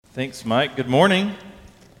Thanks, Mike. Good morning.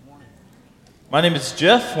 My name is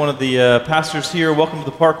Jeff, one of the pastors here. Welcome to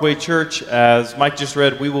the Parkway Church. As Mike just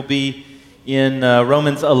read, we will be in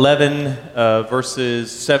Romans 11,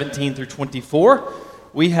 verses 17 through 24.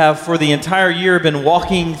 We have, for the entire year, been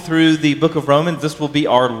walking through the book of Romans. This will be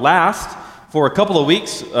our last for a couple of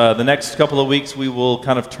weeks. The next couple of weeks, we will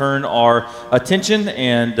kind of turn our attention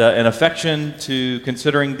and affection to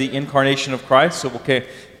considering the incarnation of Christ. So we'll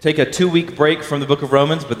take a 2-week break from the book of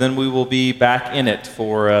Romans, but then we will be back in it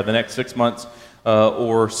for the next 6 months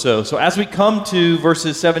or so. So as we come to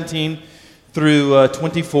verses 17 through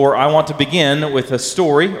 24, I want to begin with a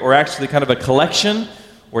story, or actually kind of a collection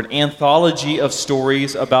or an anthology of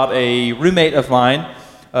stories about a roommate of mine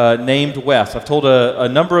named Wes. I've told a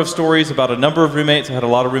number of stories about a number of roommates. I had a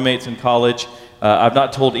lot of roommates in college. I've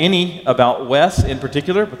not told any about Wes in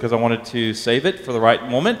particular because I wanted to save it for the right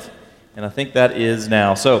moment. And I think that is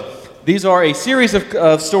now. So these are a series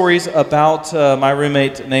of stories about my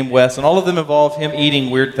roommate named Wes, and all of them involve him eating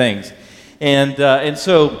weird things. And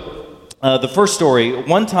so the first story,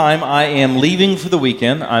 one time I am leaving for the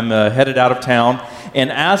weekend. I'm headed out of town,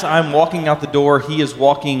 and as I'm walking out the door, he is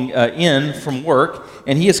walking in from work,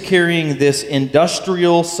 and he is carrying this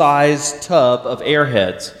industrial-sized tub of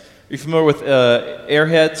Airheads. Are you familiar with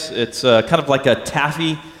Airheads? It's kind of like a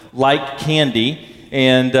taffy-like candy.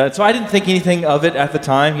 And so I didn't think anything of it at the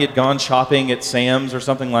time. He had gone shopping at Sam's or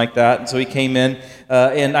something like that. And so he came in,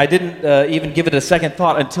 and I didn't even give it a second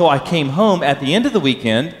thought until I came home at the end of the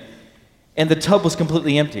weekend, and the tub was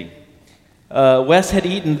completely empty. Wes had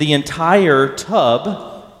eaten the entire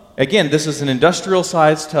tub. Again, this is an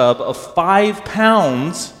industrial-sized tub of 5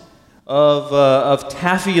 pounds of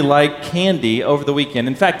taffy-like candy over the weekend.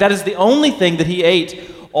 In fact, that is the only thing that he ate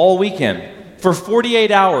all weekend. For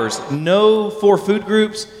 48 hours, no 4 food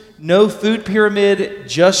groups, no food pyramid,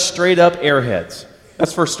 just straight up Airheads.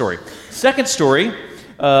 That's first story. Second story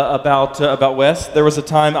about Wes, there was a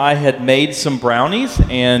time I had made some brownies,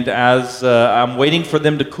 and as I'm waiting for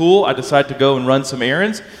them to cool, I decide to go and run some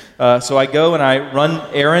errands. So I go and I run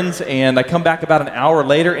errands, and I come back about an hour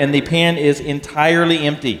later, and the pan is entirely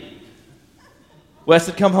empty. Wes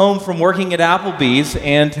had come home from working at Applebee's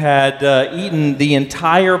and had eaten the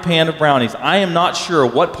entire pan of brownies. I am not sure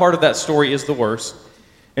what part of that story is the worst.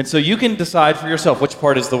 And so you can decide for yourself which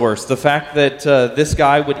part is the worst. The fact that this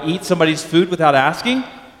guy would eat somebody's food without asking,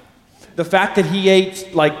 the fact that he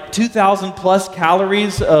ate like 2,000 plus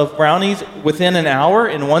calories of brownies within an hour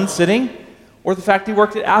in one sitting, or the fact he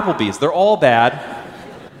worked at Applebee's. They're all bad.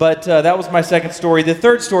 But that was my second story. The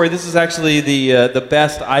third story, this is actually the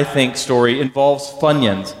best, I think, story, involves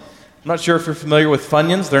Funyuns. I'm not sure if you're familiar with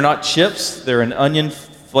Funyuns. They're not chips. They're an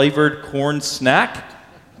onion-flavored corn snack.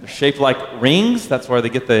 They're shaped like rings. That's where they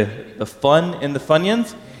get the fun in the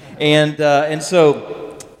Funyuns. And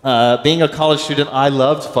so being a college student, I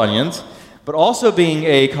loved Funyuns. But also being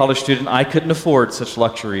a college student, I couldn't afford such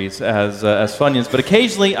luxuries as Funyuns. But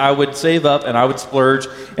occasionally, I would save up and I would splurge.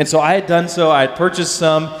 And so I had done so. I had purchased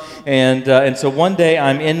some. And so one day,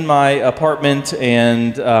 I'm in my apartment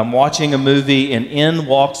and watching a movie, and in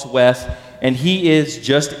walks Wes, and he is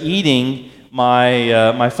just eating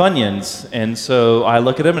my Funyuns. And so I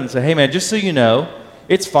look at him and say, "Hey, man, just so you know,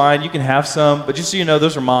 it's fine. You can have some, but just so you know,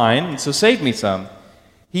 those are mine. And so save me some."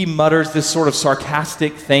 He mutters this sort of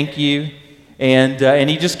sarcastic thank you. And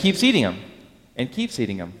he just keeps eating them, and keeps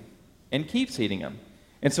eating them, and keeps eating them.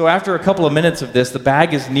 And so after a couple of minutes of this, the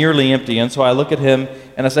bag is nearly empty. And so I look at him,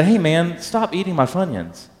 and I say, "Hey, man, stop eating my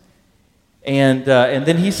Funyuns." And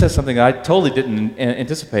then he says something that I totally didn't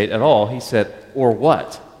anticipate at all. He said, "Or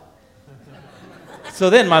what?" So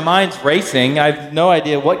then my mind's racing. I have no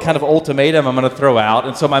idea what kind of ultimatum I'm going to throw out.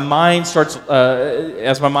 And so my mind starts,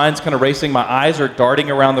 as my mind's kind of racing, my eyes are darting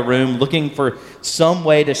around the room looking for some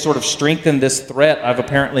way to sort of strengthen this threat I've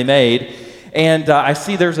apparently made. And I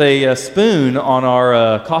see there's a spoon on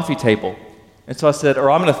our coffee table. And so I said, "Or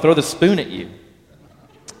I'm going to throw the spoon at you."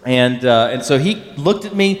 And so he looked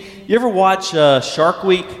at me. You ever watch Shark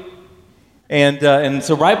Week? And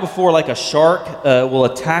so right before like a shark will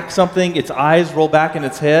attack something, its eyes roll back in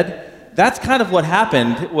its head. That's kind of what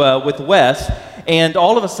happened with Wes. And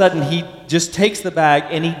all of a sudden, he just takes the bag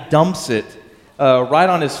and he dumps it right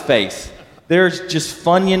on his face. There's just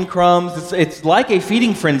Funyun crumbs. It's like a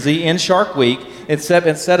feeding frenzy in Shark Week.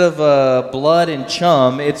 Instead of blood and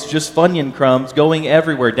chum, it's just Funyun crumbs going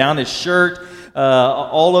everywhere, down his shirt,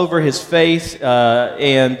 all over his face,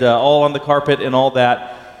 and all on the carpet and all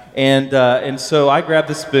that. And so I grabbed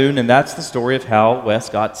the spoon, and that's the story of how Wes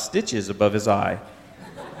got stitches above his eye.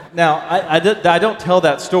 Now, I don't tell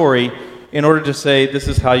that story in order to say this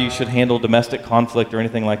is how you should handle domestic conflict or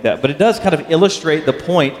anything like that. But it does kind of illustrate the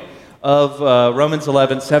point of Romans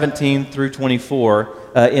 11, 17 through 24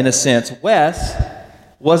 in a sense. Wes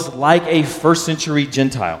was like a first century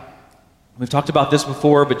Gentile. We've talked about this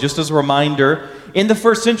before, but just as a reminder, in the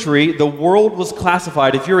first century, the world was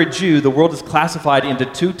classified. If you're a Jew, the world is classified into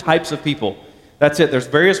two types of people. That's it. There's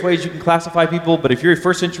various ways you can classify people, but if you're a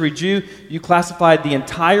first century Jew, you classified the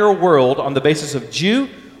entire world on the basis of Jew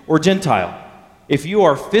or Gentile. If you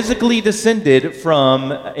are physically descended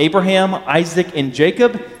from Abraham, Isaac, and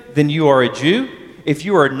Jacob, then you are a Jew. If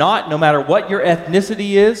you are not, no matter what your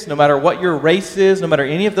ethnicity is, no matter what your race is, no matter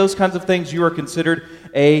any of those kinds of things, you are considered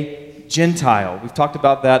a Gentile. We've talked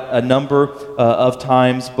about that a number of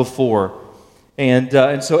times before.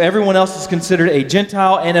 And so everyone else is considered a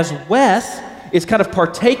Gentile, and as Wes is kind of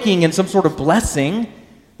partaking in some sort of blessing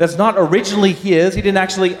that's not originally his. He didn't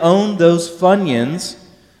actually own those Funyuns.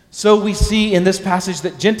 So we see in this passage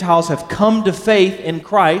that Gentiles have come to faith in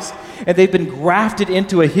Christ, and they've been grafted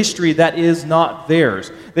into a history that is not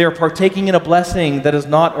theirs. They are partaking in a blessing that is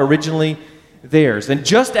not originally theirs. And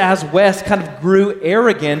just as Wes kind of grew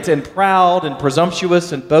arrogant and proud and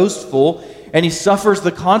presumptuous and boastful, and he suffers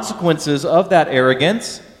the consequences of that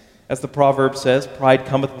arrogance, as the proverb says, pride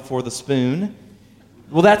cometh before the spoon.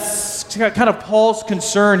 Well, that's kind of Paul's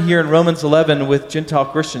concern here in Romans 11 with Gentile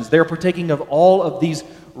Christians. They're partaking of all of these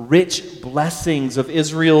rich blessings of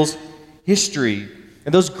Israel's history.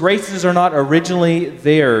 And those graces are not originally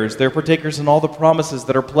theirs. They're partakers in all the promises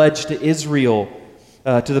that are pledged to Israel,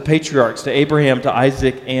 to the patriarchs, to Abraham, to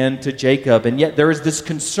Isaac, and to Jacob. And yet there is this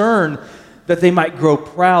concern that they might grow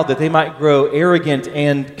proud, that they might grow arrogant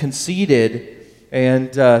and conceited,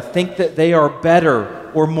 and think that they are better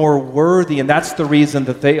or more worthy, and that's the reason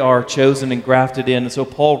that they are chosen and grafted in. And so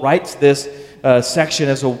Paul writes this section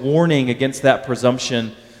as a warning against that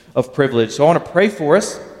presumption of privilege. So I want to pray for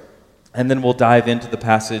us, and then we'll dive into the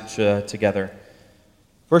passage together.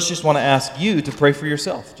 First, just want to ask you to pray for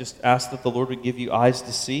yourself. Just ask that the Lord would give you eyes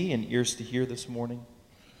to see and ears to hear this morning.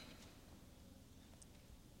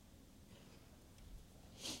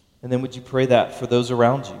 And then would you pray that for those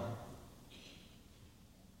around you?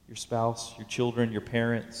 Your spouse, your children, your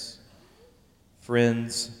parents,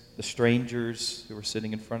 friends, the strangers who are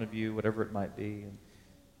sitting in front of you, whatever it might be.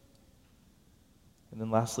 And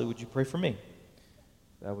then lastly, would you pray for me,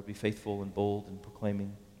 that I would be faithful and bold in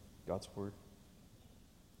proclaiming God's word.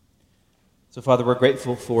 So, Father, we're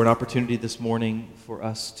grateful for an opportunity this morning for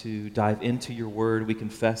us to dive into your word. We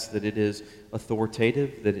confess that it is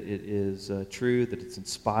authoritative, that it is true, that it's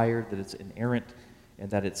inspired, that it's inerrant, and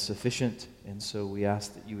that it's sufficient. And so we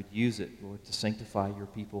ask that you would use it, Lord, to sanctify your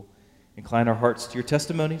people. Incline our hearts to your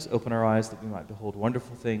testimonies. Open our eyes that we might behold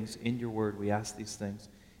wonderful things in your word. We ask these things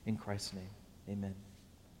in Christ's name. Amen.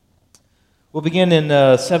 We'll begin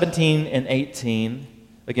in 17 and 18.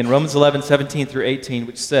 Again, Romans 11, 17 through 18,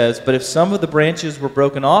 which says, "But if some of the branches were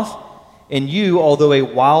broken off, and you, although a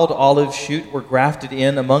wild olive shoot, were grafted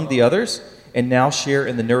in among the others, and now share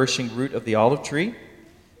in the nourishing root of the olive tree,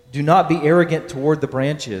 do not be arrogant toward the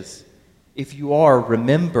branches. If you are,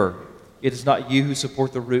 remember, it is not you who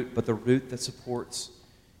support the root, but the root that supports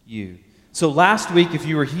you." So last week, if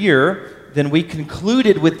you were here, then we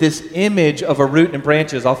concluded with this image of a root and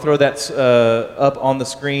branches. I'll throw that up on the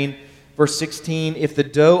screen. Verse 16, "If the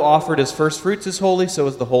dough offered as first fruits is holy, so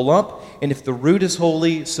is the whole lump. And if the root is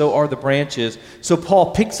holy, so are the branches." So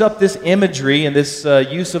Paul picks up this imagery and this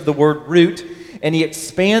use of the word root, and he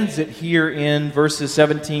expands it here in verses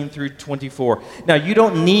 17 through 24. Now, you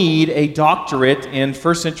don't need a doctorate in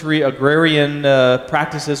first century agrarian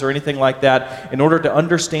practices or anything like that in order to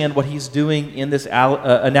understand what he's doing in this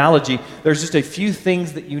analogy. There's just a few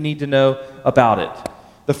things that you need to know about it.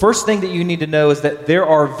 The first thing that you need to know is that there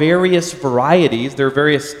are various varieties, there are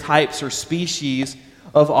various types or species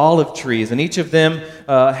of olive trees, and each of them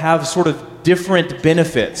have sort of different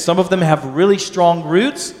benefits. Some of them have really strong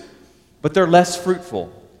roots, but they're less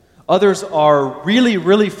fruitful. Others are really,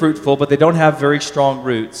 really fruitful, but they don't have very strong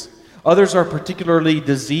roots. Others are particularly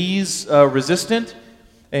disease resistant,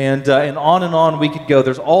 and on we could go.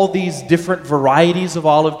 There's all these different varieties of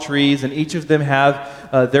olive trees, and each of them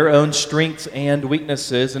have their own strengths and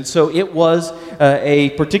weaknesses. And so it was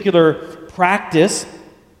a particular practice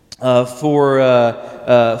for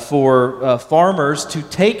farmers to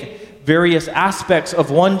take various aspects of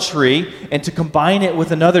one tree and to combine it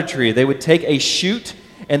with another tree. They would take a shoot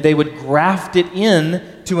and they would graft it in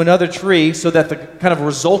to another tree so that the kind of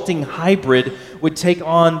resulting hybrid would take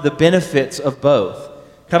on the benefits of both.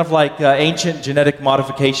 kind of like ancient genetic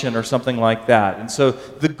modification or something like that. And so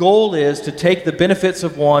the goal is to take the benefits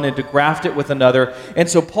of one and to graft it with another. And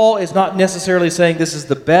so Paul is not necessarily saying this is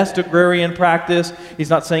the best agrarian practice. He's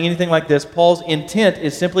not saying anything like this. Paul's intent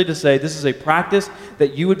is simply to say this is a practice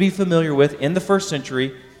that you would be familiar with in the first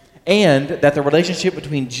century, and that the relationship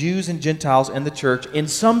between Jews and Gentiles and the church, in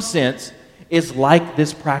some sense, is like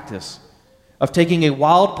this practice of taking a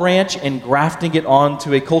wild branch and grafting it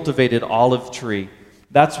onto a cultivated olive tree.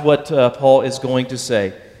 That's what Paul is going to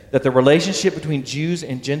say, that the relationship between Jews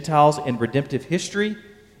and Gentiles in redemptive history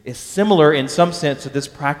is similar in some sense to this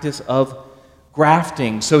practice of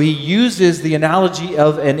grafting. So he uses the analogy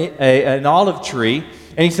of an olive tree,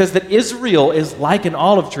 and he says that Israel is like an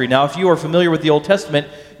olive tree. Now, if you are familiar with the Old Testament,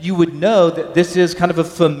 you would know that this is kind of a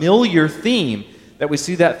familiar theme, that we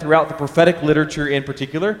see that throughout the prophetic literature in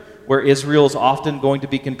particular, where Israel is often going to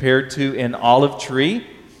be compared to an olive tree.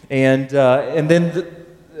 And then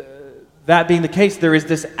that being the case, there is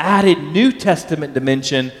this added New Testament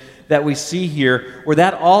dimension that we see here, where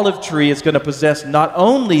that olive tree is going to possess not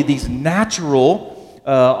only these natural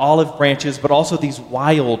olive branches, but also these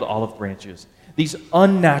wild olive branches, these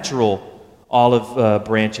unnatural olive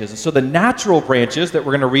branches. And so the natural branches that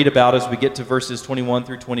we're going to read about as we get to verses 21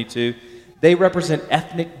 through 22, they represent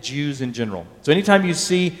ethnic Jews in general. So anytime you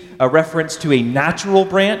see a reference to a natural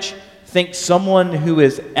branch, think someone who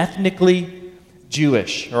is ethnically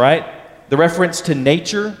Jewish, all right? The reference to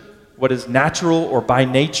nature, what is natural or by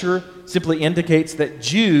nature, simply indicates that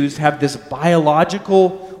Jews have this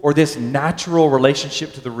biological or this natural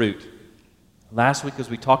relationship to the root. Last week, as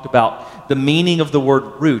we talked about the meaning of the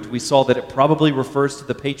word root, we saw that it probably refers to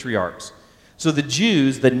the patriarchs. So the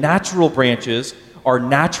Jews, the natural branches, are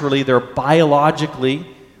naturally, they're biologically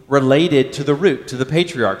related to the root, to the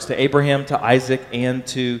patriarchs, to Abraham, to Isaac, and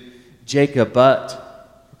to Jacob.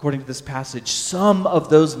 But according to this passage, some of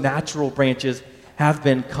those natural branches have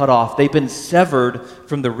been cut off. They've been severed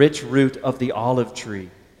from the rich root of the olive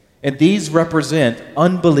tree. And these represent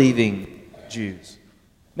unbelieving Jews.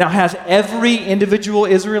 Now, has every individual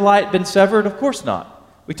Israelite been severed? Of course not.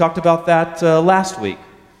 We talked about that last week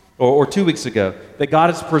or 2 weeks ago, that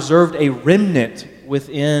God has preserved a remnant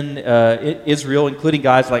within Israel, including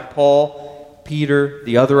guys like Paul, Peter,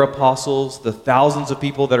 the other apostles, the thousands of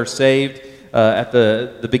people that are saved at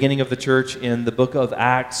the beginning of the church in the book of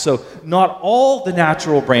Acts. So not all the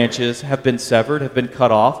natural branches have been severed, have been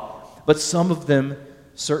cut off, but some of them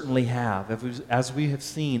certainly have, as we have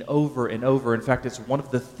seen over and over. In fact, it's one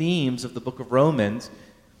of the themes of the book of Romans.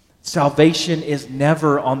 Salvation is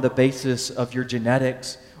never on the basis of your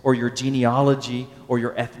genetics or your genealogy or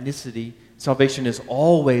your ethnicity. Salvation is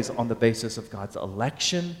always on the basis of God's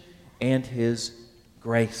election and His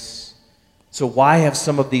grace. So why have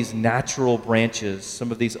some of these natural branches,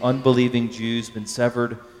 some of these unbelieving Jews, been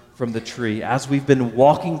severed from the tree? As we've been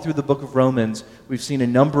walking through the book of Romans, we've seen a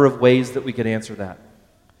number of ways that we could answer that.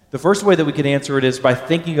 The first way that we could answer it is by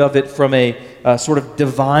thinking of it from a sort of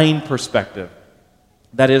divine perspective.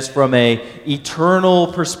 That is, from an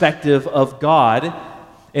eternal perspective of God,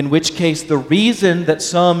 in which case the reason that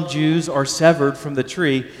some Jews are severed from the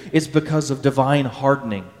tree is because of divine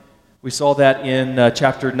hardening. We saw that in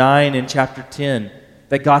chapter 9 and chapter 10,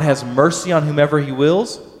 that God has mercy on whomever He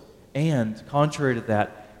wills, and contrary to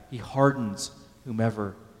that, He hardens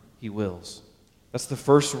whomever He wills. That's the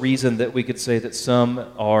first reason that we could say that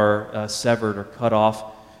some are severed or cut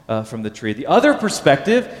off from the tree. The other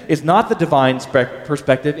perspective is not the divine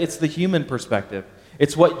perspective, it's the human perspective.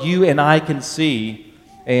 It's what you and I can see,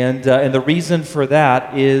 and the reason for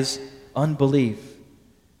that is unbelief,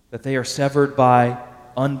 that they are severed by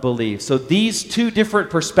unbelief. So these two different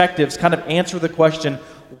perspectives kind of answer the question,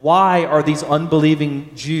 why are these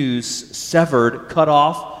unbelieving Jews severed, cut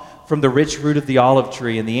off from the rich root of the olive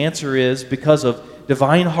tree? And the answer is because of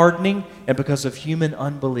divine hardening and because of human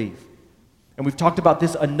unbelief. And we've talked about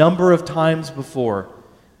this a number of times before,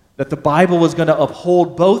 that the Bible was going to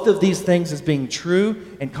uphold both of these things as being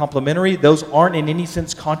true and complementary. Those aren't in any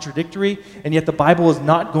sense contradictory, and yet the Bible is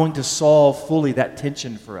not going to solve fully that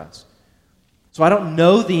tension for us. So I don't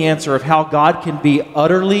know the answer of how God can be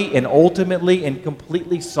utterly and ultimately and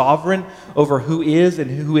completely sovereign over who is and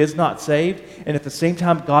who is not saved, and at the same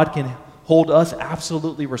time God can hold us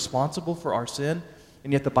absolutely responsible for our sin,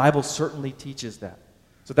 and yet the Bible certainly teaches that.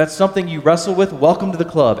 So that's something you wrestle with. Welcome to the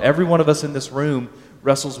club. Every one of us in this room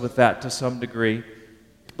wrestles with that to some degree.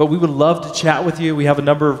 But we would love to chat with you. We have a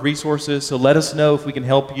number of resources, so let us know if we can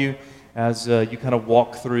help you as you kind of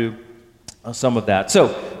walk through some of that.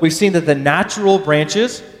 So we've seen that the natural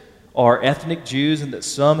branches are ethnic Jews and that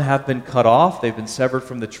some have been cut off. They've been severed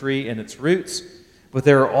from the tree and its roots. But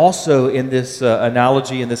there are also, in this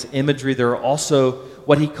analogy, in this imagery, there are also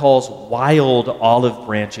what he calls wild olive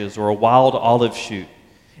branches or a wild olive shoot.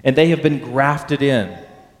 And they have been grafted in.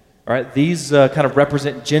 All right? These kind of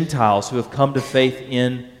represent Gentiles who have come to faith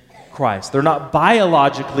in Christ. They're not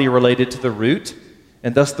biologically related to the root,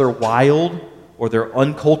 and thus they're wild, or they're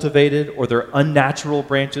uncultivated, or they're unnatural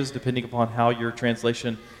branches, depending upon how your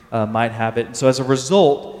translation might have it. And so as a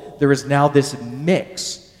result, there is now this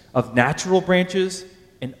mix of natural branches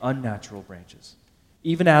and unnatural branches.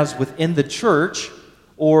 Even as within the church,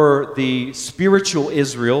 or the spiritual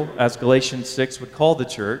Israel, as Galatians 6 would call the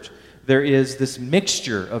church, there is this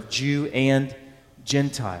mixture of Jew and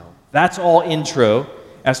Gentile. That's all intro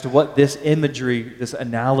as to what this imagery, this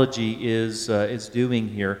analogy is doing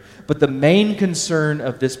here. But the main concern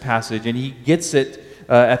of this passage, and he gets it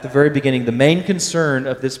at the very beginning, the main concern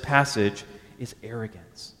of this passage is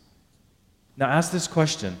arrogance. Now ask this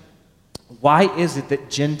question: why is it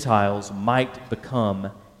that Gentiles might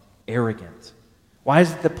become arrogant? Why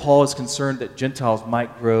is it that Paul is concerned that Gentiles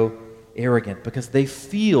might grow arrogant? Because they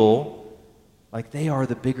feel like they are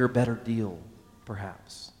the bigger, better deal,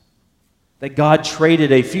 perhaps. That God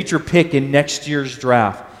traded a future pick in next year's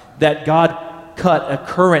draft. That God cut a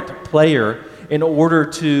current player in order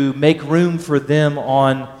to make room for them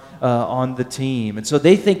on the team. And so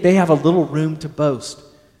they think they have a little room to boast,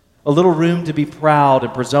 a little room to be proud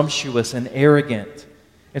and presumptuous and arrogant.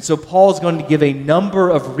 And so Paul is going to give a number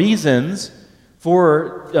of reasons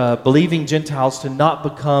for believing Gentiles to not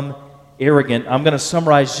become arrogant. I'm going to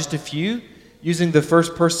summarize just a few using the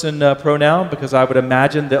first person pronoun, because I would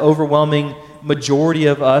imagine the overwhelming majority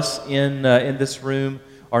of us in this room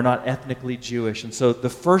are not ethnically Jewish. And so the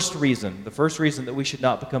first reason that we should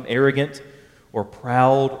not become arrogant or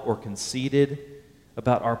proud or conceited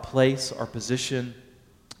about our place, our position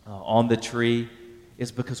on the tree,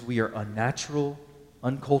 is because we are unnatural,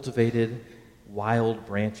 uncultivated, wild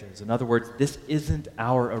branches. In other words, this isn't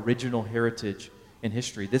our original heritage in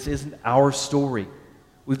history. This isn't our story.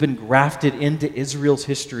 We've been grafted into Israel's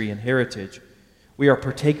history and heritage. We are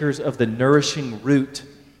partakers of the nourishing root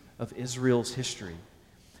of Israel's history.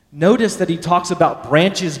 Notice that he talks about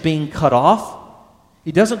branches being cut off.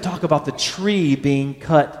 He doesn't talk about the tree being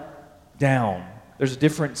cut down. There's a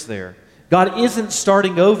difference there. God isn't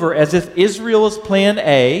starting over as if Israel is plan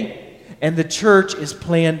A and the church is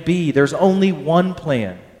plan B. There's only one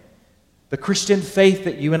plan. The Christian faith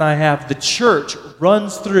that you and I have, the church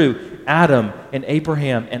runs through Adam and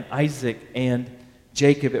Abraham and Isaac and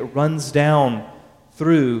Jacob. It runs down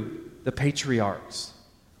through the patriarchs.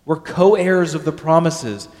 We're co-heirs of the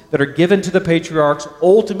promises that are given to the patriarchs,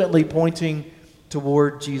 ultimately pointing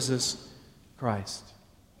toward Jesus Christ.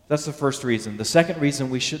 That's the first reason. The second reason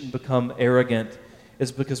we shouldn't become arrogant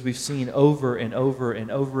is because we've seen over and over and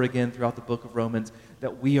over again throughout the book of Romans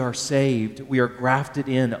that we are saved, we are grafted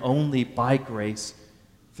in only by grace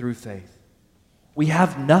through faith. We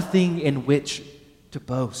have nothing in which to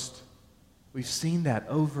boast. We've seen that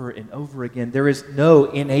over and over again. There is no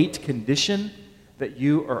innate condition that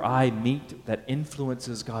you or I meet that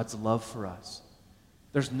influences God's love for us.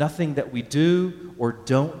 There's nothing that we do or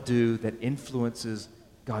don't do that influences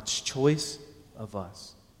God's choice of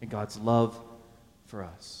us and God's love for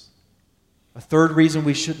us. A third reason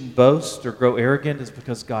we shouldn't boast or grow arrogant is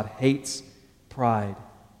because God hates pride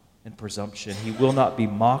and presumption. He will not be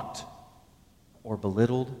mocked or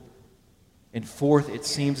belittled. And fourth, it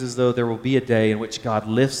seems as though there will be a day in which God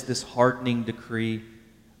lifts this hardening decree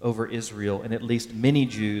over Israel, and at least many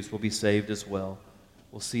Jews will be saved as well.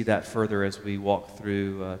 We'll see that further as we walk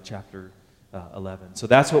through chapter 11. So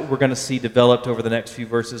that's what we're going to see developed over the next few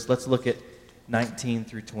verses. Let's look at 19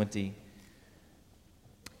 through 20.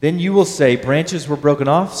 Then you will say, branches were broken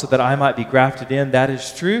off so that I might be grafted in. That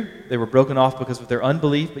is true. They were broken off because of their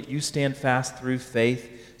unbelief, but you stand fast through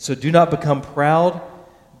faith. So do not become proud,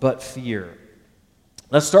 but fear.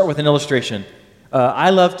 Let's start with an illustration. I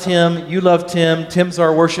love Tim. You love Tim. Tim's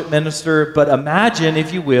our worship minister. But imagine,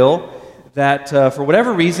 if you will, that for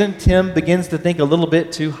whatever reason, Tim begins to think a little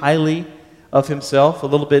bit too highly of himself, a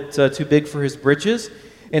little bit too big for his britches.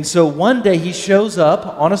 And so one day he shows up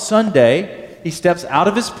on a Sunday. He steps out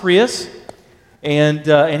of his Prius,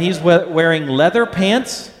 and he's wearing leather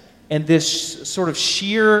pants and this sort of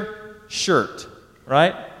sheer shirt,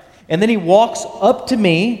 right? And then he walks up to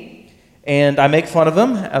me, and I make fun of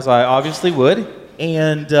him, as I obviously would,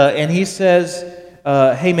 and he says,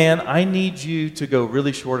 hey man, I need you to go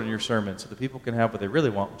really short on your sermon so the people can have what they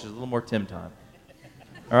really want, which is a little more Tim time.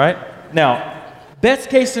 All right? Now,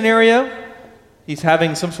 best case scenario, he's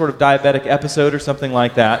having some sort of diabetic episode or something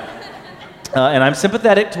like that. And I'm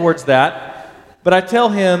sympathetic towards that. But I tell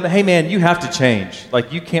him, hey man, you have to change.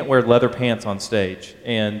 Like, you can't wear leather pants on stage.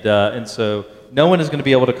 And so no one is going to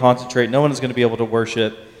be able to concentrate. No one is going to be able to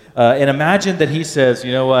worship. And imagine that he says,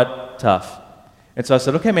 you know what, tough. And so I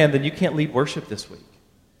said, okay man, then you can't lead worship this week.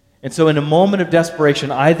 And so in a moment of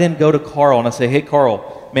desperation, I then go to Carl and I say, hey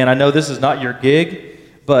Carl, man, I know this is not your gig,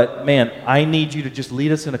 but man, I need you to just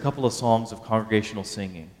lead us in a couple of songs of congregational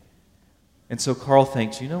singing. And so Carl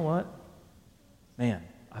thinks, you know what? Man,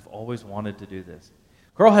 I've always wanted to do this.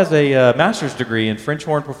 Carl has a master's degree in French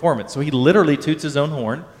horn performance, so he literally toots his own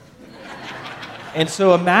horn. And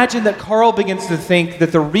so imagine that Carl begins to think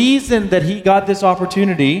that the reason that he got this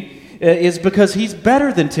opportunity is because he's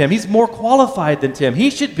better than Tim. He's more qualified than Tim. He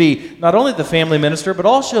should be not only the family minister, but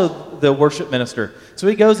also the worship minister. So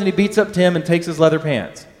he goes and he beats up Tim and takes his leather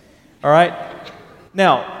pants. All right?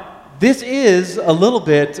 Now, this is a little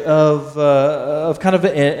bit of kind of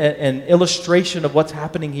an illustration of what's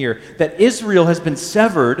happening here. That Israel has been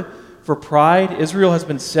severed for pride. Israel has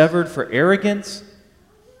been severed for arrogance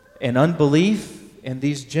and unbelief. And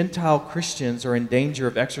these Gentile Christians are in danger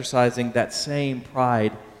of exercising that same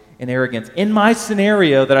pride and arrogance. In my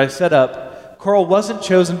scenario that I set up, Carl wasn't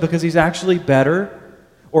chosen because he's actually better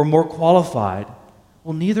or more qualified.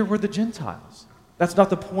 Well, neither were the Gentiles. That's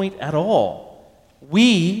not the point at all.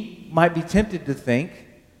 We might be tempted to think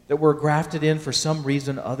that we're grafted in for some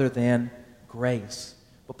reason other than grace.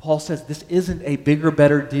 But Paul says this isn't a bigger,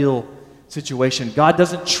 better deal situation. God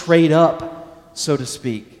doesn't trade up, so to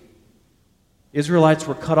speak. Israelites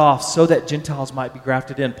were cut off so that Gentiles might be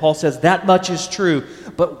grafted in. Paul says that much is true,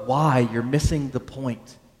 but why? You're missing the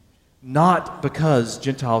point. Not because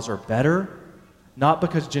Gentiles are better, not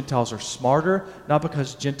because Gentiles are smarter, not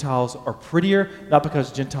because Gentiles are prettier, not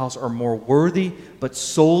because Gentiles are more worthy, but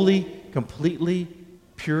solely, completely,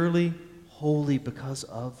 purely, wholly because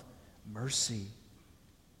of mercy.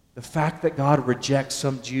 The fact that God rejects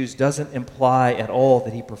some Jews doesn't imply at all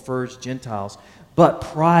that he prefers Gentiles. But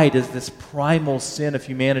pride is this primal sin of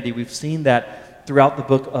humanity. We've seen that throughout the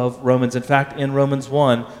book of Romans. In fact, in Romans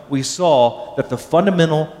 1, we saw that the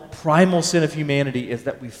fundamental primal sin of humanity is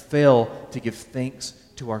that we fail to give thanks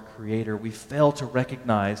to our Creator. We fail to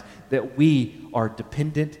recognize that we are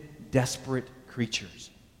dependent, desperate creatures.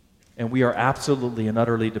 And we are absolutely and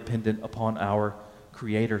utterly dependent upon our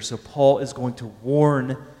Creator. So Paul is going to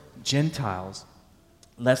warn Gentiles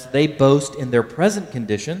lest they boast in their present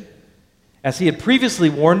condition, as he had previously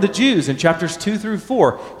warned the Jews in chapters 2 through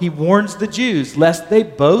 4. He warns the Jews lest they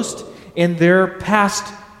boast in their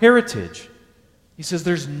past heritage. He says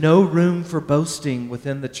there's no room for boasting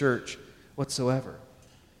within the church whatsoever.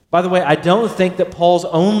 By the way, I don't think that Paul's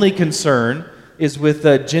only concern is with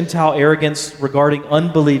Gentile arrogance regarding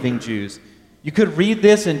unbelieving Jews. You could read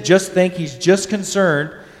this and just think he's just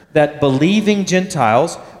concerned that believing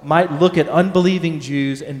Gentiles might look at unbelieving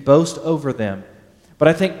Jews and boast over them. But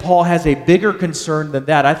I think Paul has a bigger concern than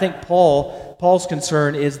that. I think Paul's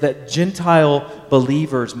concern is that Gentile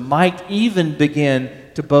believers might even begin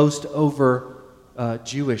to boast over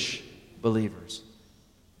Jewish believers.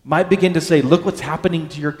 Might begin to say, look what's happening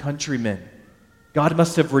to your countrymen. God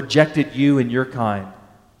must have rejected you and your kind.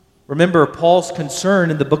 Remember, Paul's concern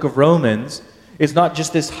in the book of Romans is not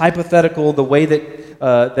just this hypothetical, the way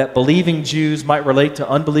that believing Jews might relate to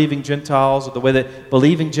unbelieving Gentiles, or the way that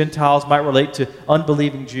believing Gentiles might relate to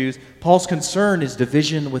unbelieving Jews. Paul's concern is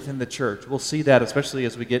division within the church. We'll see that especially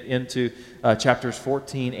as we get into chapters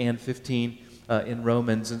 14 and 15 in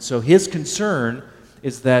Romans. And so his concern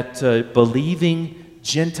is that believing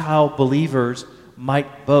Gentile believers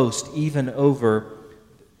might boast even over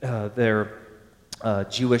their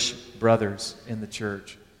Jewish brothers in the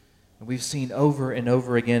church. And we've seen over and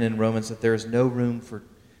over again in Romans that there is no room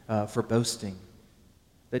for boasting.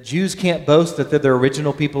 That Jews can't boast that they're the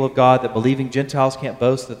original people of God, that believing Gentiles can't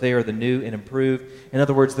boast that they are the new and improved. In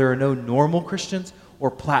other words, there are no normal Christians or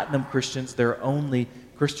platinum Christians. There are only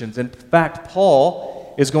Christians. In fact,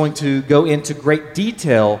 Paul is going to go into great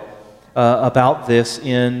detail about this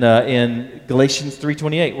in Galatians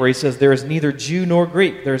 3:28, where he says, there is neither Jew nor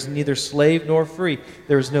Greek, there is neither slave nor free,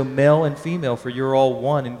 there is no male and female, for you're all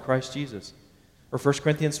one in Christ Jesus. Or 1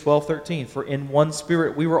 Corinthians 12:13, for in one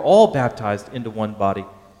Spirit we were all baptized into one body.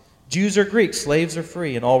 Jews or Greeks, slaves or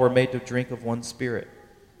free, and all were made to drink of one Spirit.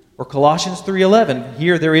 Or Colossians 3:11,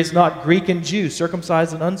 here there is not Greek and Jew,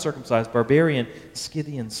 circumcised and uncircumcised, barbarian,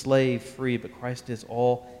 Scythian, slave, free, but Christ is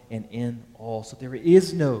all and in all. So there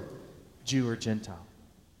is no Jew or Gentile.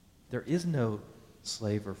 There is no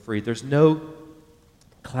slave or free. There's no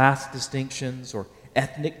class distinctions or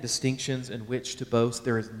ethnic distinctions in which to boast.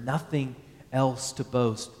 There is nothing else to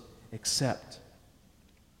boast except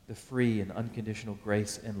the free and unconditional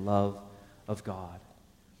grace and love of God.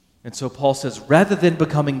 And so Paul says, rather than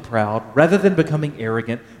becoming proud, rather than becoming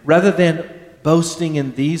arrogant, rather than boasting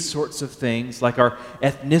in these sorts of things like our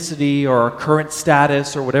ethnicity or our current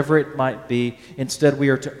status or whatever it might be, instead we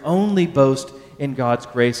are to only boast in God's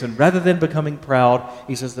grace. And rather than becoming proud,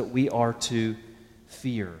 he says that we are to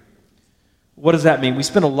fear. What does that mean? We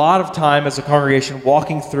spend a lot of time as a congregation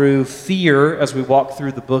walking through fear as we walk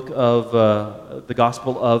through the book of the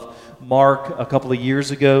Gospel of Mark a couple of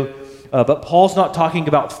years ago. But Paul's not talking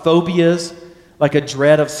about phobias like a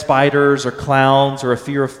dread of spiders or clowns or a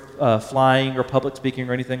fear of flying or public speaking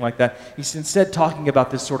or anything like that. He's instead talking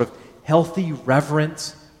about this sort of healthy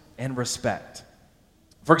reverence and respect.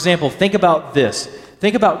 For example, think about this.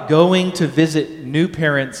 Think about going to visit new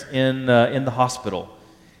parents in the hospital.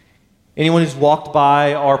 Anyone who's walked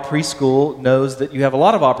by our preschool knows that you have a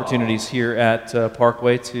lot of opportunities here at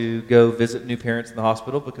Parkway to go visit new parents in the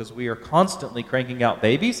hospital because we are constantly cranking out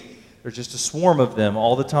babies. There's just a swarm of them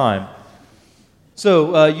all the time.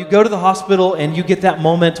 So you go to the hospital and you get that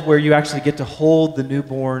moment where you actually get to hold the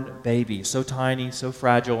newborn baby. So tiny, so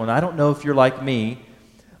fragile. And I don't know if you're like me,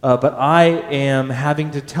 but I am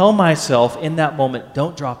having to tell myself in that moment,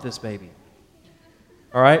 don't drop this baby.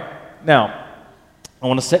 All right? Now, I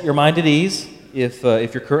want to set your mind at ease. If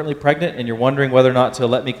you're currently pregnant and you're wondering whether or not to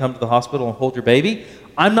let me come to the hospital and hold your baby,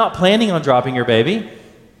 I'm not planning on dropping your baby.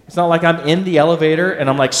 It's not like I'm in the elevator and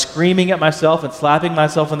I'm like screaming at myself and slapping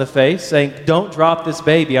myself in the face saying, don't drop this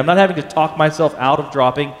baby. I'm not having to talk myself out of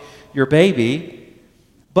dropping your baby.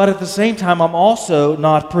 But at the same time, I'm also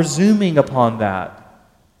not presuming upon that.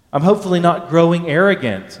 I'm hopefully not growing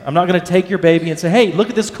arrogant. I'm not going to take your baby and say, hey, look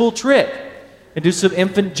at this cool trick, and do some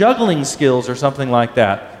infant juggling skills or something like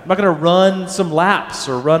that. I'm not going to run some laps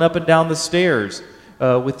or run up and down the stairs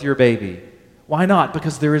with your baby. Why not?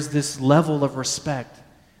 Because there is this level of respect.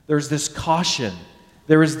 There's this caution.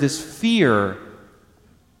 There is this fear.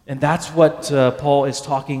 And that's what Paul is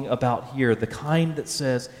talking about here, the kind that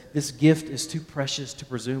says this gift is too precious to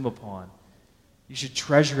presume upon. You should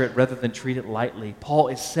treasure it rather than treat it lightly. Paul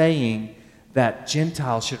is saying that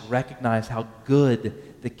Gentiles should recognize how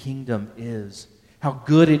good the kingdom is, how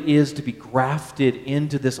good it is to be grafted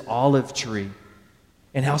into this olive tree,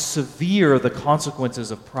 and how severe the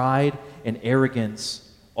consequences of pride and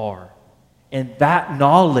arrogance are. And that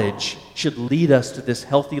knowledge should lead us to this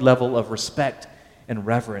healthy level of respect and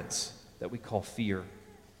reverence that we call fear.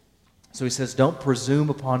 So he says, don't presume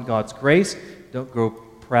upon God's grace, don't grow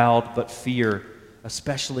proud, but fear,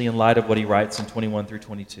 especially in light of what he writes in 21 through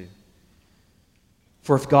 22.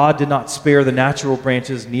 For if God did not spare the natural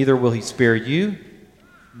branches, neither will he spare you.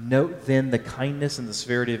 Note then the kindness and the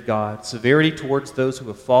severity of God. Severity towards those who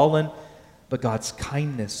have fallen, but God's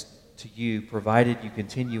kindness to you, provided you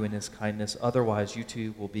continue in his kindness. Otherwise, you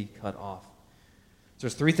too will be cut off. So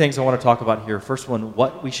there's three things I want to talk about here. First one,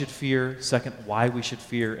 what we should fear. Second, why we should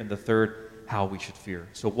fear. And the third, how we should fear.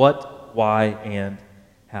 So what, why, and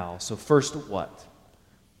how. So first, what?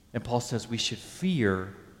 And Paul says we should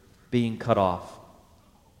fear being cut off.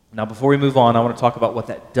 Now, before we move on, I want to talk about what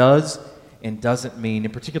that does and doesn't mean.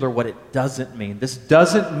 In particular, what it doesn't mean. This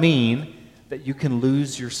doesn't mean that you can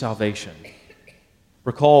lose your salvation.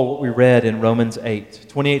 Recall what we read in Romans 8,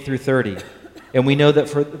 28 through 30. And we know that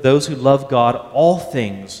for those who love God, all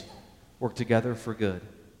things work together for good.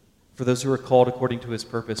 For those who are called according to his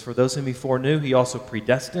purpose. For those whom he foreknew, he also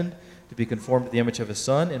predestined to be conformed to the image of his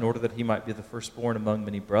Son, in order that he might be the firstborn among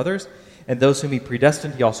many brothers. And those whom he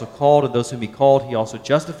predestined, he also called. And those whom he called, he also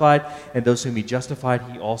justified. And those whom he justified,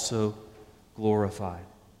 he also glorified.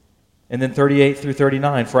 And then 38 through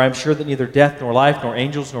 39, for I am sure that neither death, nor life, nor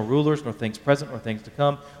angels, nor rulers, nor things present, nor things to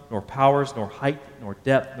come, nor powers, nor height, nor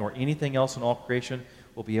depth, nor anything else in all creation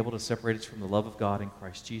will be able to separate us from the love of God in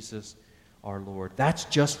Christ Jesus our Lord. That's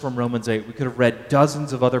just from Romans 8. We could have read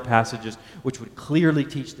dozens of other passages which would clearly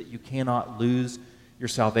teach that you cannot lose your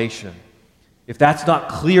salvation. If that's not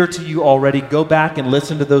clear to you already, go back and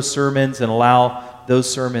listen to those sermons and allow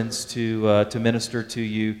those sermons to minister to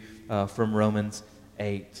you from Romans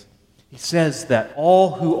 8. He says that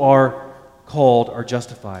all who are called are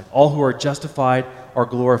justified. All who are justified are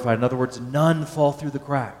glorified. In other words, none fall through the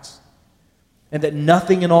cracks. And that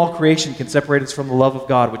nothing in all creation can separate us from the love of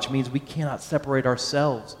God, which means we cannot separate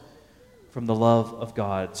ourselves from the love of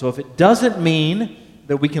God. So if it doesn't mean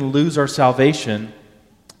that we can lose our salvation,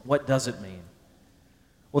 what does it mean?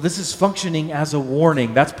 Well, this is functioning as a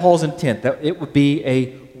warning. That's Paul's intent, that it would be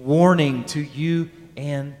a warning to you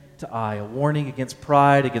and to I, a warning against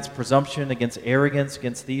pride, against presumption, against arrogance,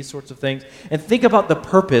 against these sorts of things. And think about the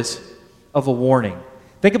purpose of a warning.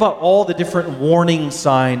 Think about all the different warning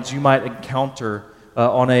signs you might encounter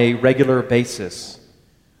on a regular basis.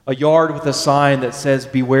 a yard with a sign that says,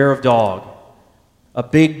 "Beware of dog," a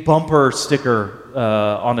big bumper sticker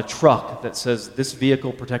on a truck that says, "This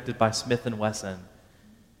vehicle protected by Smith & Wesson,"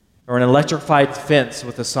 or an electrified fence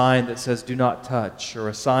with a sign that says, "Do not touch," or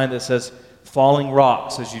a sign that says, "Falling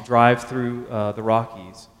rocks" as you drive through the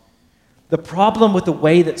Rockies. The problem with the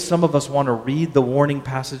way that some of us want to read the warning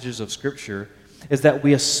passages of Scripture is that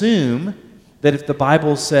we assume that if the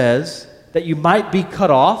Bible says that you might be cut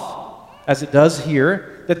off, as it does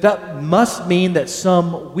here, that must mean that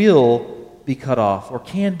some will be cut off or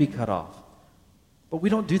can be cut off. But we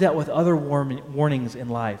don't do that with other warnings in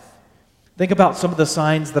life. Think about some of the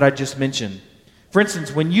signs that I just mentioned. For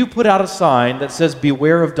instance, when you put out a sign that says,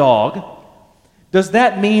 "Beware of dog," does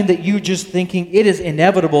that mean that you just thinking it is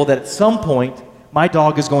inevitable that at some point my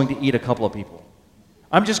dog is going to eat a couple of people?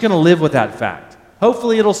 I'm just going to live with that fact.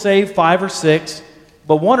 Hopefully it'll save 5 or 6,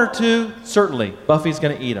 but 1 or 2, certainly, Buffy's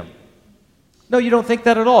going to eat them. No, you don't think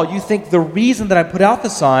that at all. You think the reason that I put out the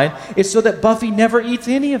sign is so that Buffy never eats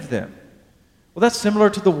any of them. Well, that's similar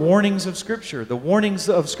to the warnings of Scripture. The warnings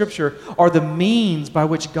of Scripture are the means by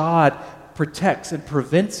which God protects and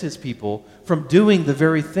prevents His people from doing the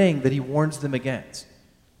very thing that He warns them against.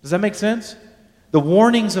 Does that make sense? The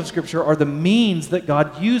warnings of Scripture are the means that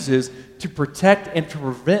God uses to protect and to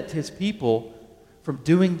prevent His people from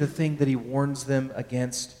doing the thing that He warns them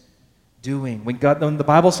against doing. When the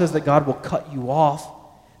Bible says that God will cut you off,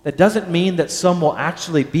 that doesn't mean that some will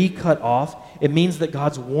actually be cut off. It means that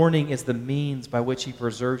God's warning is the means by which He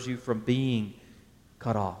preserves you from being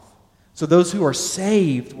cut off. So those who are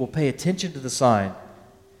saved will pay attention to the sign.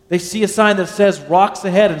 They see a sign that says rocks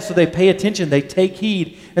ahead, and so they pay attention, they take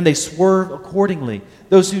heed, and they swerve accordingly.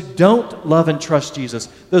 Those who don't love and trust Jesus,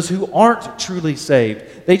 those who aren't truly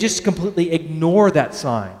saved, they just completely ignore that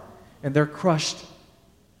sign, and they're crushed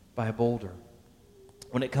by a boulder.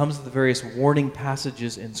 When it comes to the various warning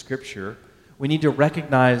passages in Scripture, we need to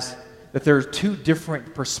recognize that there are 2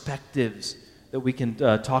 different perspectives that we can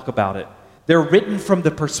talk about it. They're written from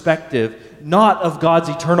the perspective, not of God's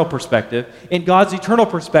eternal perspective. In God's eternal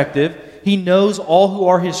perspective, He knows all who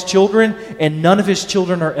are His children, and none of His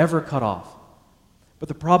children are ever cut off. But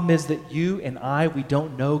the problem is that you and I, we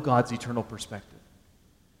don't know God's eternal perspective.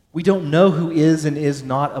 We don't know who is and is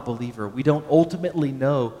not a believer. We don't ultimately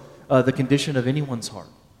know the condition of anyone's heart.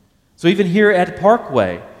 So even here at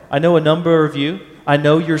Parkway, I know a number of you. I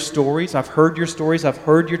know your stories. I've heard your stories. I've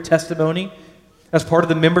heard your testimony. As part of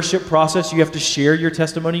the membership process, you have to share your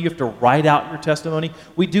testimony. You have to write out your testimony.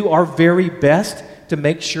 We do our very best to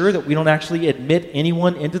make sure that we don't actually admit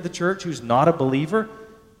anyone into the church who's not a believer.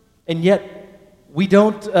 And yet, we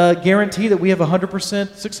don't guarantee that we have a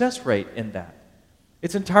 100% success rate in that.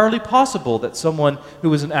 It's entirely possible that someone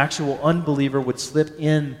who is an actual unbeliever would slip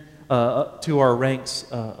in to our ranks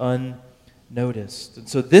unnoticed. And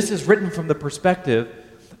so this is written from the perspective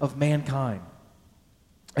of mankind.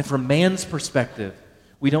 And from man's perspective,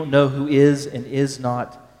 we don't know who is and is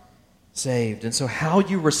not saved. And so how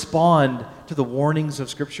you respond to the warnings of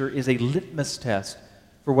Scripture is a litmus test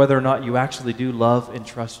for whether or not you actually do love and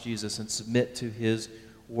trust Jesus and submit to His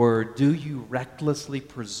word. Do you recklessly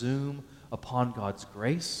presume upon God's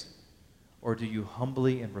grace, or do you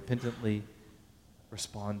humbly and repentantly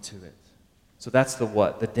respond to it? So that's the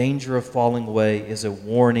what. The danger of falling away is a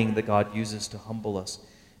warning that God uses to humble us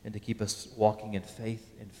and to keep us walking in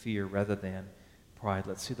faith and fear rather than pride.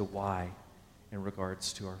 Let's see the why in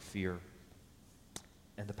regards to our fear.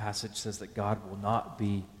 And the passage says that God will not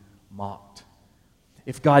be mocked.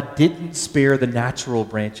 If God didn't spare the natural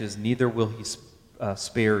branches, neither will He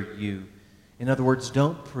spare you. In other words,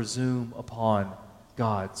 don't presume upon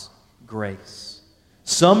God's grace.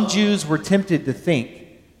 Some Jews were tempted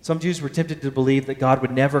to believe that God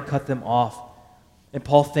would never cut them off. And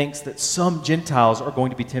Paul thinks that some Gentiles are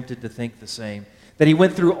going to be tempted to think the same. That He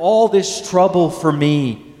went through all this trouble for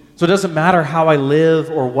me, so it doesn't matter how I live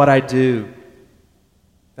or what I do.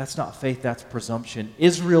 That's not faith, that's presumption.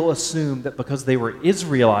 Israel assumed that because they were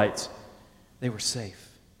Israelites, they were safe.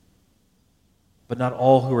 But not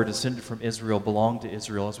all who are descended from Israel belong to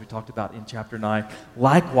Israel, as we talked about in chapter 9.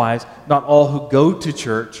 Likewise, not all who go to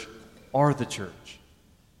church are the church.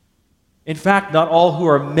 In fact, not all who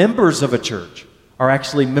are members of a church are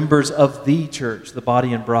actually members of the church, the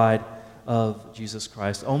body and bride of Jesus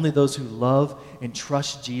Christ. Only those who love and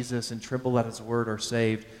trust Jesus and tremble at His word are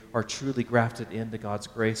saved, are truly grafted into God's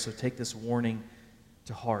grace. So take this warning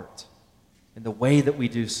to heart. And the way that we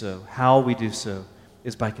do so, how we do so,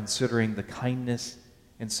 is by considering the kindness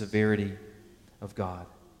and severity of God.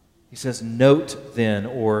 He says, note then,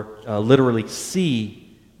 or literally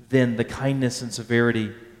see then the kindness and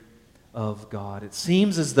severity of God. It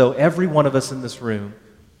seems as though every one of us in this room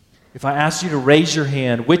If I ask you to raise your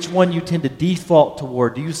hand, which one you tend to default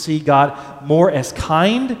toward? Do you see God more as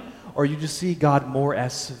kind, or you just see God more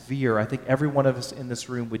as severe? I think every one of us in this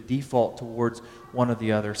room would default towards one or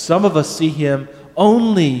the other. Some of us see him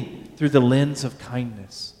only through the lens of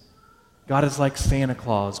kindness. God is like Santa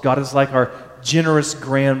Claus. God is like our generous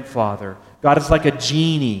grandfather. God is like a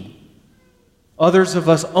genie. Others of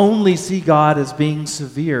us only see God as being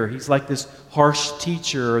severe. He's like this harsh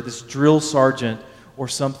teacher or this drill sergeant or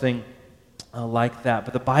something like that.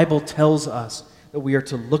 But the Bible tells us that we are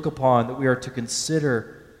to look upon, that we are to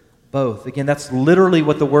consider both. Again, that's literally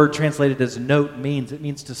what the word translated as note means. It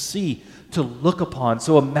means to see, to look upon.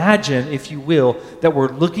 So imagine, if you will, that we're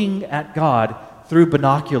looking at God through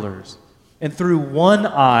binoculars. And through one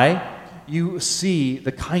eye, you see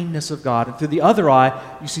the kindness of God. And through the other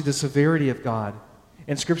eye, you see the severity of God.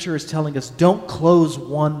 And Scripture is telling us, don't close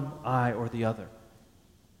one eye or the other.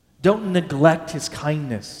 Don't neglect his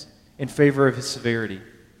kindness in favor of his severity.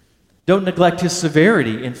 Don't neglect his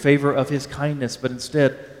severity in favor of his kindness, but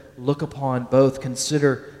instead look upon both,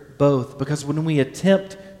 consider both. Because when we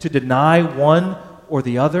attempt to deny one or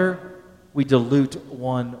the other, we dilute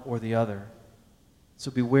one or the other.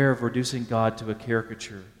 So beware of reducing God to a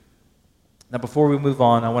caricature. Now, before we move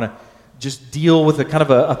on, I want to just deal with a kind of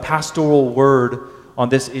a pastoral word on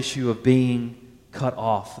this issue of being cut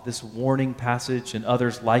off, this warning passage and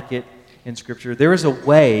others like it in Scripture. There is a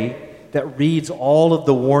way that reads all of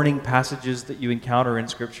the warning passages that you encounter in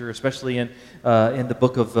Scripture, especially in the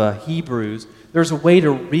book of Hebrews. There's a way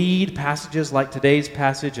to read passages like today's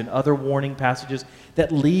passage and other warning passages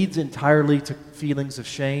that leads entirely to feelings of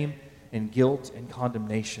shame and guilt and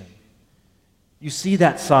condemnation. You see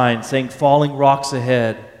that sign saying falling rocks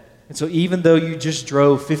ahead. And so even though you just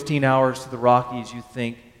drove 15 hours to the Rockies, you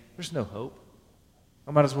think, there's no hope.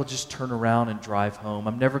 I might as well just turn around and drive home.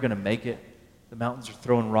 I'm never going to make it. The mountains are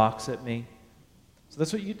throwing rocks at me. So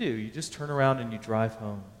that's what you do. You just turn around and you drive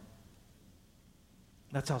home.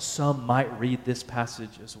 That's how some might read this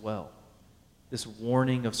passage as well. This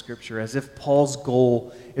warning of Scripture, as if Paul's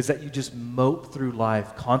goal is that you just mope through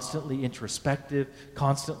life, constantly introspective,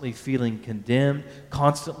 constantly feeling condemned,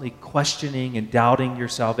 constantly questioning and doubting your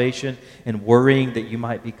salvation and worrying that you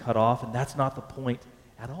might be cut off. And that's not the point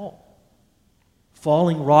at all.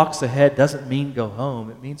 Falling rocks ahead doesn't mean go home.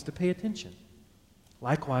 It means to pay attention.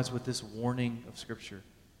 Likewise with this warning of Scripture.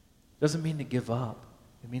 It doesn't mean to give up.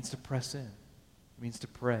 It means to press in. It means to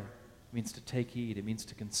pray. It means to take heed. It means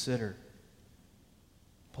to consider.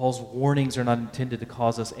 Paul's warnings are not intended to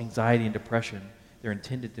cause us anxiety and depression. They're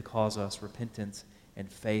intended to cause us repentance and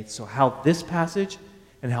faith. So how this passage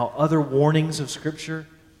and how other warnings of Scripture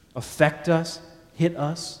affect us, hit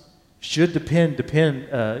us, should depend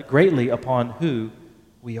greatly upon who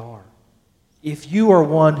we are. If you are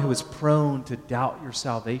one who is prone to doubt your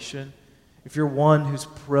salvation, if you're one who's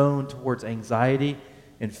prone towards anxiety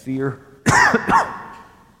and fear,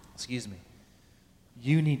 excuse me,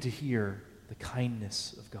 you need to hear the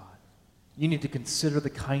kindness of God. You need to consider the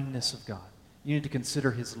kindness of God. You need to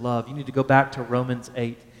consider his love. You need to go back to Romans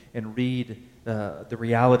 8 and read the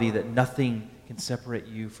reality that nothing can separate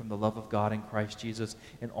you from the love of God in Christ Jesus,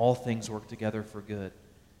 and all things work together for good.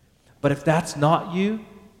 But if that's not you,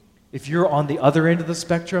 if you're on the other end of the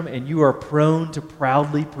spectrum and you are prone to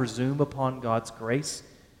proudly presume upon God's grace,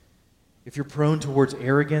 if you're prone towards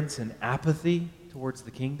arrogance and apathy towards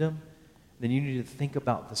the kingdom, then you need to think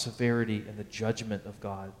about the severity and the judgment of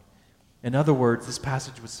God. In other words, this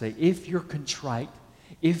passage would say, if you're contrite,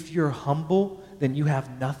 if you're humble, then you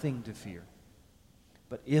have nothing to fear.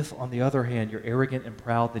 But if, on the other hand, you're arrogant and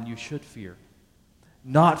proud, then you should fear.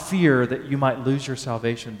 Not fear that you might lose your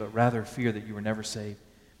salvation, but rather fear that you were never saved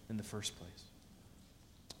in the first place.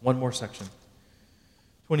 One more section,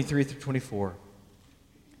 23 through 24.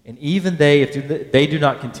 And even they, if they do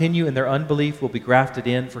not continue in their unbelief, will be grafted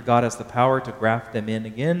in, for God has the power to graft them in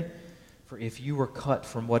again. For if you were cut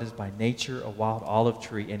from what is by nature a wild olive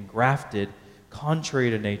tree and grafted, contrary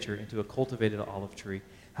to nature, into a cultivated olive tree,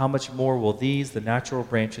 how much more will these, the natural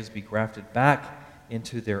branches, be grafted back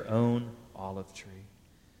into their own olive tree?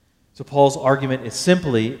 So Paul's argument is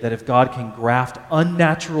simply that if God can graft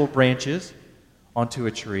unnatural branches onto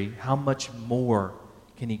a tree, how much more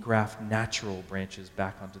can he graft natural branches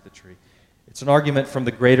back onto the tree? It's an argument from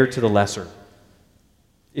the greater to the lesser.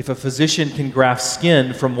 If a physician can graft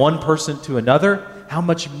skin from one person to another, how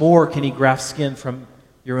much more can he graft skin from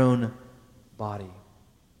your own body?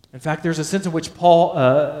 In fact, there's a sense in which Paul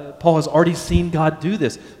has already seen God do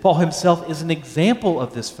this. Paul himself is an example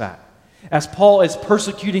of this fact. As Paul is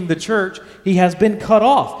persecuting the church, he has been cut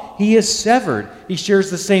off. He is severed. He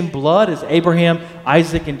shares the same blood as Abraham,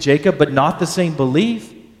 Isaac, and Jacob, but not the same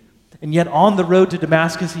belief. And yet on the road to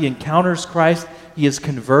Damascus, he encounters Christ, he is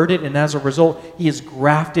converted, and as a result, he is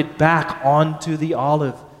grafted back onto the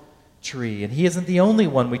olive tree. And he isn't the only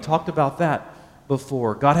one. We talked about that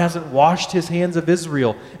before. God hasn't washed his hands of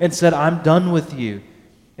Israel and said, I'm done with you.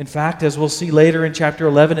 In fact, as we'll see later in chapter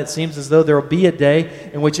 11, it seems as though there will be a day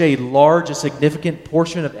in which a significant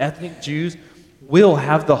portion of ethnic Jews will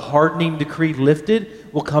have the hardening decree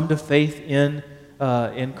lifted, will come to faith in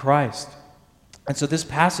Christ. And so this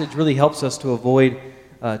passage really helps us to avoid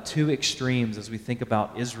two extremes as we think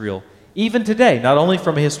about Israel, even today, not only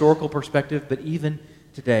from a historical perspective, but even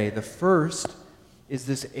today. The first is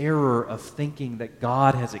this error of thinking that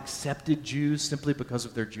God has accepted Jews simply because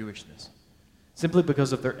of their Jewishness, simply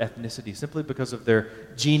because of their ethnicity, simply because of their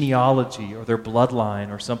genealogy or their bloodline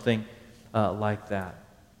or something like that.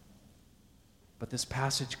 But this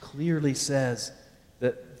passage clearly says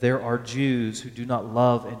that there are Jews who do not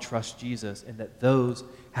love and trust Jesus, and that those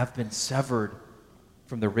have been severed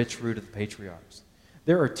from the rich root of the patriarchs.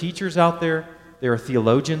 There are teachers out there, there are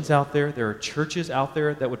theologians out there, there are churches out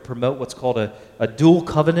there that would promote what's called a dual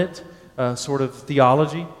covenant sort of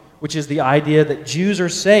theology, which is the idea that Jews are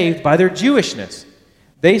saved by their Jewishness.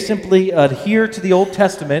 They simply adhere to the Old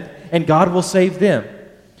Testament and God will save them.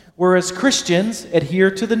 Whereas Christians adhere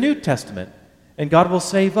to the New Testament and God will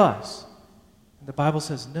save us. And the Bible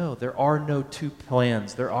says, no, there are no two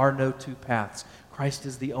plans. There are no two paths. Christ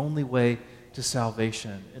is the only way to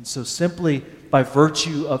salvation. And so simply by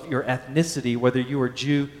virtue of your ethnicity, whether you are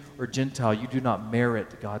Jew or Gentile, you do not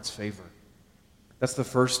merit God's favor. That's the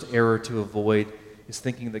first error to avoid, is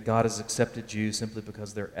thinking that God has accepted Jews simply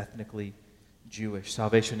because they're ethnically Jewish.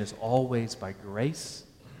 Salvation is always by grace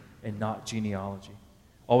and not genealogy.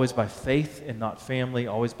 Always by faith and not family.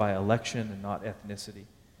 Always by election and not ethnicity.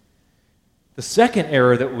 The second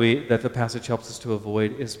error that the passage helps us to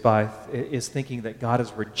avoid is thinking that God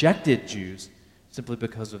has rejected Jews simply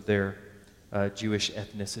because of their Jewish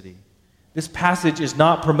ethnicity. This passage is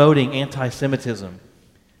not promoting anti-Semitism.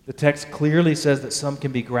 The text clearly says that some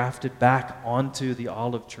can be grafted back onto the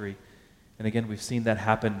olive tree. And again, we've seen that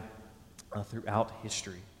happen throughout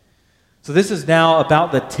history. So this is now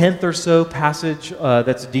about the 10th or so passage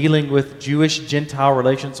that's dealing with Jewish-Gentile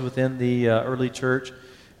relations within the early church.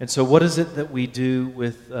 And so what is it that we do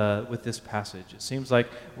with this passage? It seems like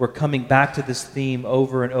we're coming back to this theme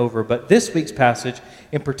over and over. But this week's passage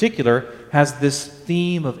in particular has this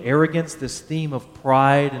theme of arrogance, this theme of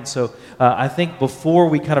pride. And so I think before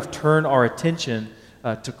we kind of turn our attention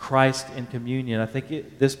to Christ in communion, I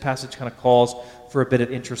think this passage kind of calls for a bit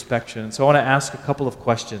of introspection. And so I want to ask a couple of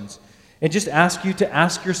questions and just ask you to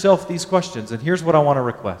ask yourself these questions. And here's what I want to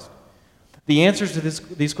request. The answers to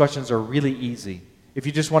these questions are really easy. If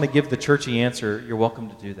you just want to give the churchy answer, you're welcome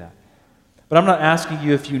to do that. But I'm not asking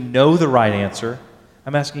you if you know the right answer.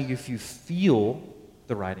 I'm asking you if you feel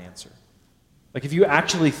the right answer. Like if you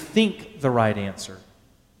actually think the right answer.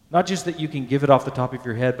 Not just that you can give it off the top of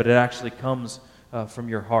your head, but it actually comes from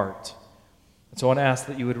your heart. And so I want to ask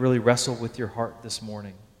that you would really wrestle with your heart this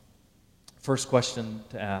morning. First question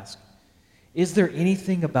to ask. Is there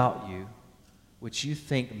anything about you which you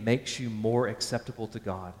think makes you more acceptable to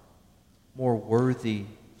God? More worthy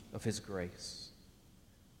of His grace?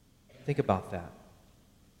 Think about that.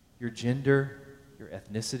 Your gender, your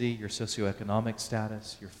ethnicity, your socioeconomic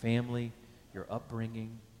status, your family, your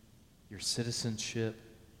upbringing, your citizenship,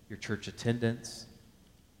 your church attendance,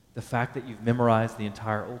 the fact that you've memorized the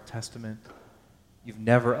entire Old Testament, you've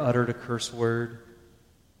never uttered a curse word,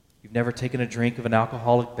 you've never taken a drink of an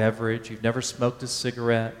alcoholic beverage, you've never smoked a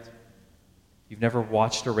cigarette, you've never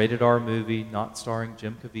watched a rated R movie not starring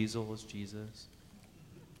Jim Caviezel as Jesus.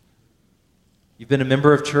 You've been a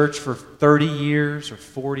member of church for 30 years or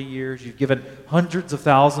 40 years. You've given hundreds of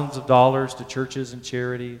thousands of dollars to churches and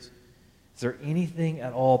charities. Is there anything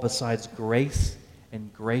at all besides grace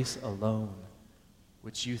and grace alone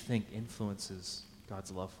which you think influences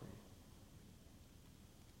God's love for you?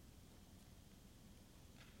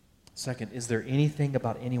 Second, is there anything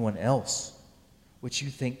about anyone else which you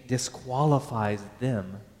think disqualifies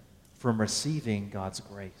them from receiving God's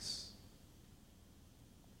grace?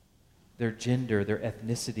 Their gender, their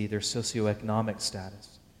ethnicity, their socioeconomic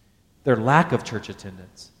status, their lack of church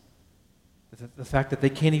attendance, the fact that they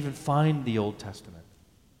can't even find the Old Testament.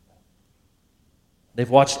 They've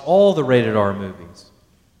watched all the rated R movies.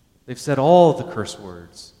 They've said all the curse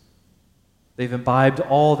words. They've imbibed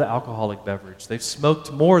all the alcoholic beverage. They've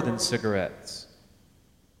smoked more than cigarettes.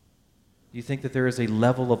 Do you think that there is a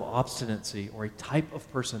level of obstinacy or a type of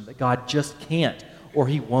person that God just can't or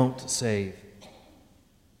He won't save?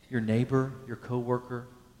 Your neighbor, your coworker,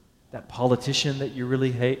 that politician that you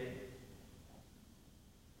really hate?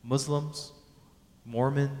 Muslims,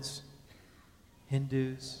 Mormons,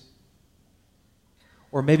 Hindus.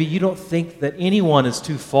 Or maybe you don't think that anyone is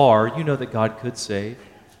too far. You know that God could save.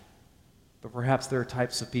 But perhaps there are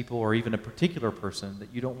types of people or even a particular person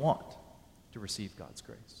that you don't want to receive God's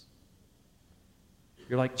grace.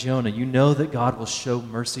 You're like Jonah. You know that God will show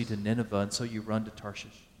mercy to Nineveh, and so you run to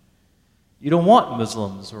Tarshish. You don't want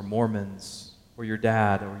Muslims or Mormons or your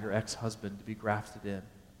dad or your ex-husband to be grafted in,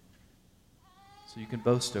 so you can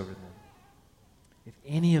boast over them. If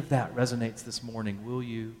any of that resonates this morning, will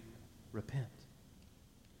you repent?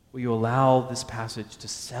 Will you allow this passage to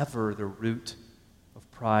sever the root of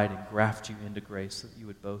pride and graft you into grace so that you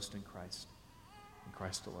would boast in Christ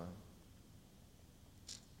alone?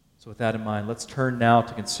 So with that in mind, let's turn now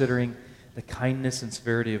to considering the kindness and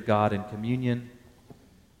severity of God in communion.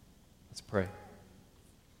 Let's pray.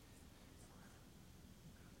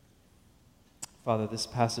 Father, this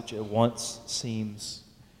passage at once seems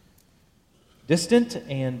distant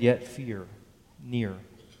and yet near.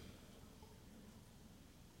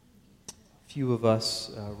 Few of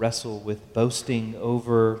us wrestle with boasting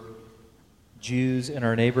over Jews in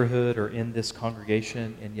our neighborhood or in this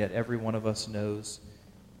congregation, and yet every one of us knows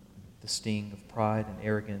the sting of pride and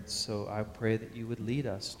arrogance. So I pray that you would lead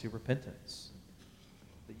us to repentance,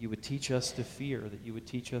 that you would teach us to fear, that you would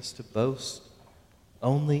teach us to boast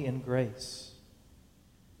only in grace.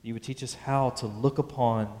 You would teach us how to look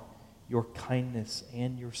upon your kindness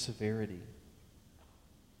and your severity,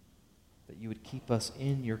 that you would keep us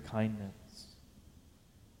in your kindness.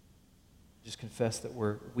 Just confess that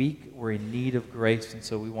we're weak, we're in need of grace, and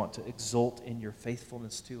so we want to exult in your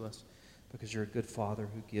faithfulness to us because you're a good Father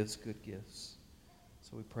who gives good gifts.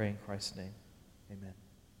 So we pray in Christ's name. Amen.